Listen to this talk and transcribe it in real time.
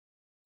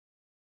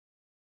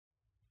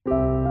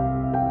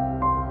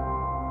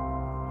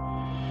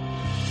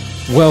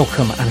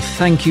Welcome and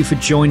thank you for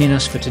joining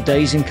us for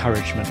today's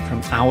encouragement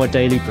from Our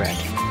Daily Bread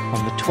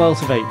on the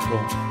 12th of April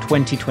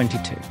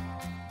 2022.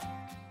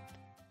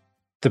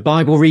 The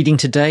Bible reading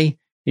today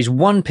is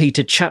 1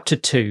 Peter chapter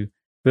 2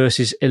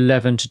 verses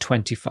 11 to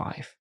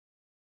 25.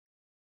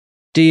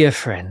 Dear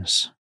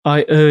friends,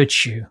 I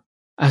urge you,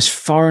 as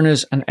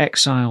foreigners and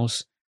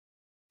exiles,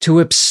 to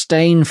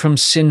abstain from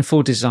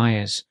sinful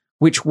desires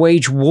which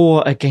wage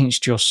war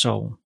against your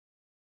soul.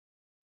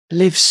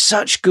 Live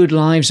such good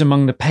lives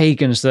among the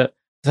pagans that,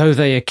 though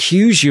they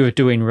accuse you of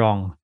doing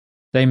wrong,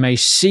 they may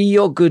see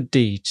your good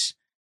deeds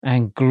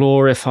and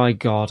glorify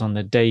God on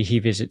the day he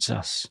visits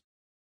us.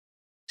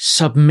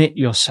 Submit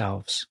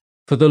yourselves,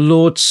 for the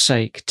Lord's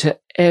sake, to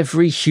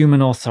every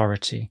human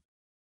authority,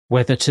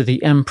 whether to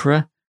the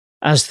emperor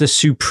as the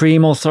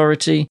supreme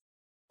authority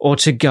or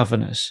to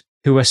governors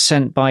who are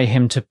sent by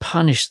him to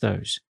punish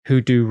those who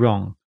do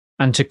wrong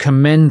and to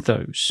commend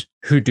those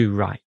who do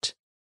right.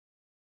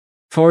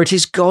 For it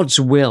is God's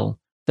will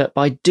that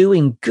by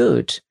doing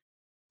good,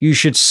 you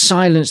should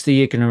silence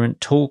the ignorant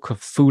talk of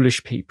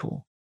foolish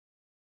people.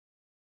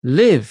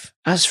 Live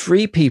as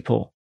free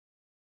people,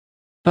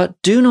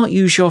 but do not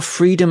use your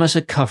freedom as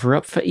a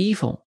cover-up for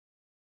evil.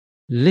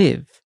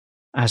 Live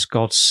as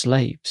God's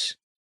slaves.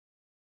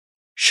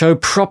 Show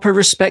proper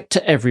respect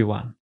to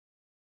everyone.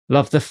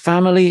 Love the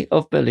family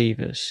of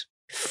believers.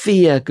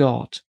 Fear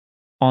God.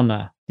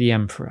 Honor the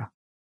emperor.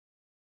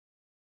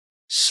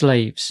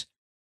 Slaves,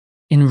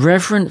 in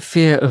reverent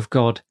fear of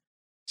God,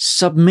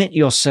 submit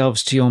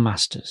yourselves to your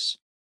masters,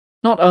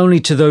 not only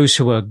to those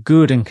who are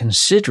good and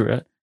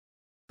considerate,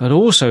 but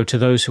also to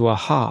those who are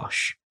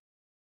harsh.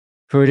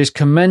 For it is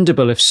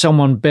commendable if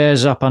someone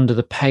bears up under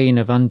the pain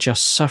of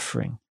unjust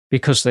suffering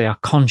because they are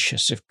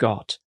conscious of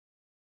God.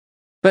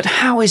 But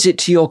how is it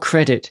to your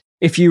credit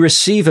if you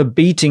receive a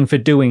beating for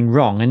doing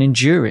wrong and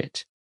endure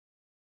it?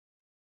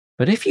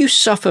 But if you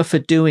suffer for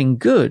doing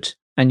good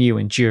and you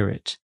endure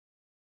it,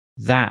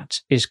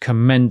 that is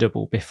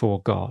commendable before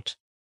God.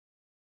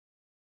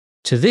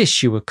 To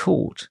this you were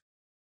called,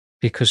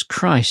 because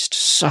Christ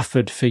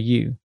suffered for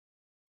you,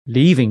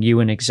 leaving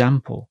you an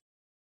example,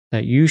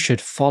 that you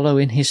should follow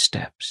in his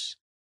steps.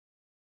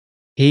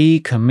 He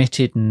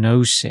committed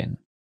no sin,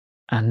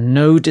 and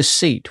no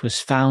deceit was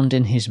found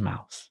in his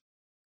mouth.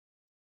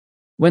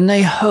 When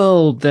they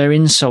hurled their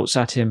insults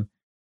at him,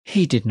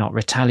 he did not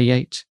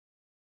retaliate.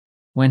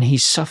 When he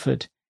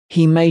suffered,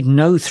 he made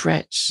no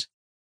threats.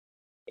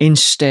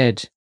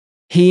 Instead,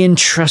 he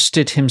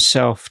entrusted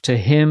himself to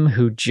him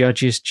who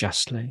judges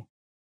justly.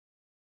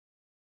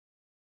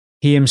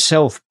 He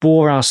himself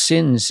bore our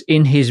sins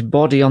in his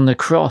body on the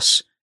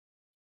cross,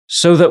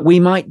 so that we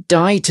might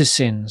die to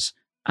sins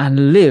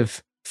and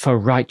live for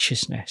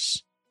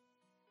righteousness.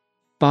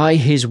 By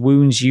his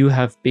wounds you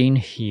have been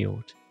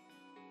healed.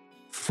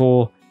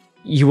 For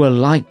you were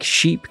like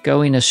sheep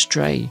going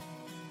astray,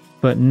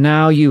 but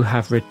now you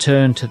have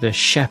returned to the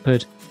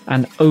shepherd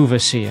and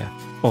overseer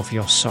of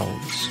your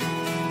souls.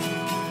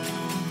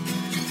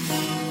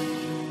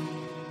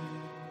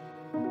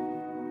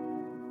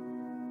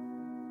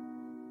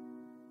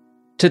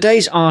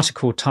 Today's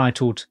article,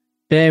 titled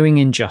Bearing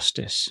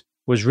Injustice,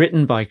 was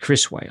written by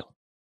Chris Whale.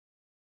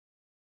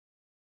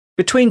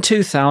 Between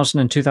 2000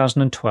 and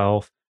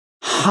 2012,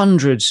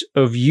 hundreds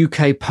of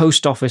UK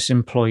Post Office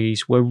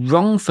employees were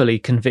wrongfully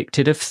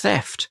convicted of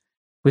theft,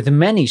 with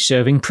many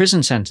serving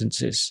prison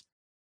sentences.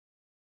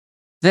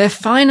 Their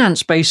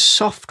finance-based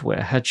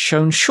software had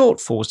shown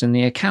shortfalls in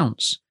the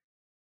accounts,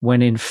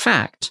 when in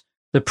fact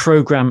the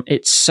program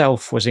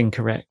itself was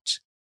incorrect.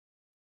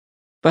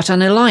 But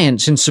an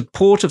alliance in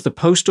support of the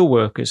postal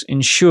workers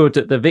ensured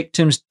that the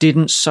victims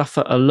didn't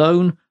suffer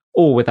alone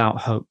or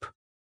without hope.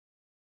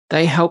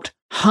 They helped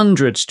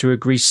hundreds to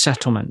agree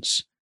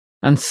settlements,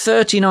 and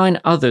 39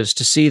 others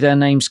to see their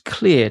names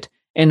cleared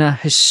in a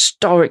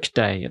historic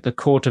day at the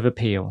Court of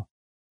Appeal.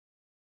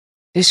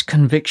 This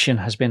conviction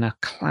has been a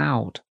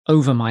cloud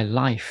over my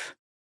life,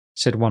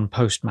 said one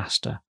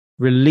postmaster,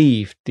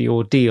 relieved the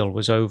ordeal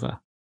was over.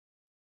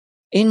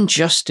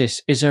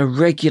 Injustice is a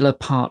regular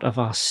part of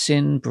our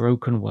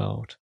sin-broken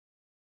world.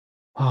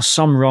 While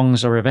some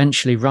wrongs are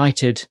eventually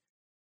righted,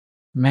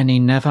 many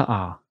never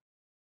are.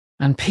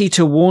 And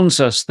Peter warns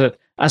us that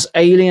as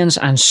aliens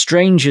and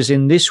strangers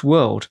in this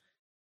world,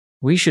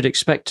 we should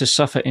expect to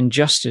suffer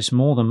injustice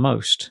more than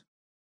most.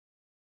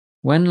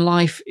 When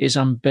life is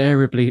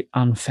unbearably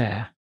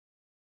unfair,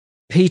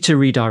 Peter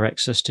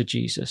redirects us to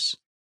Jesus,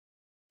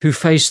 who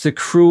faced the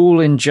cruel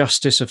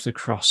injustice of the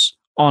cross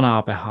on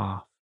our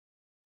behalf.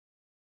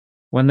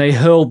 When they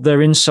hurled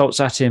their insults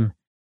at him,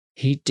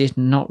 he did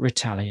not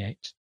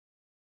retaliate.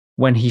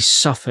 When he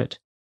suffered,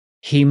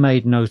 he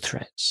made no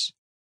threats.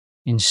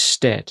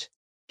 Instead,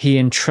 he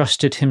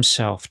entrusted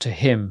himself to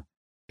him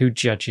who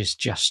judges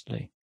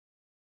justly.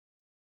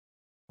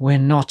 We're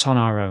not on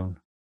our own.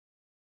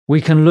 We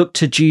can look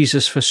to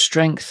Jesus for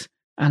strength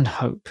and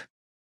hope.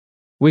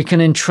 We can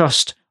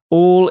entrust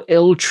all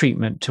ill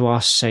treatment to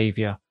our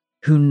Saviour,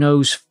 who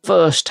knows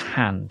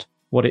firsthand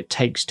what it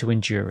takes to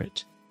endure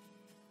it.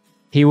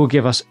 He will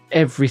give us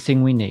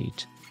everything we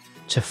need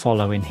to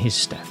follow in his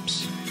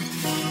steps.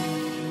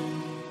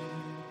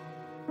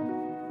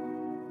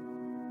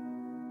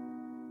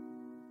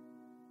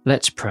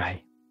 Let's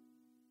pray.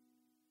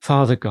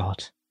 Father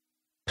God,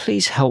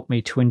 please help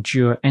me to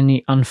endure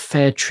any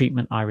unfair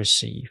treatment I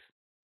receive,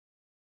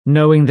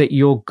 knowing that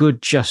your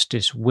good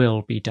justice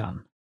will be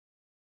done.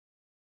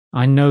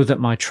 I know that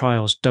my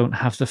trials don't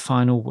have the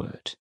final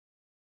word.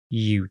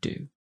 You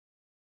do.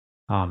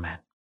 Amen.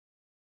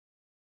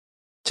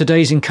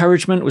 Today's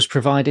encouragement was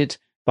provided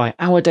by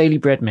Our Daily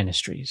Bread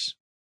Ministries.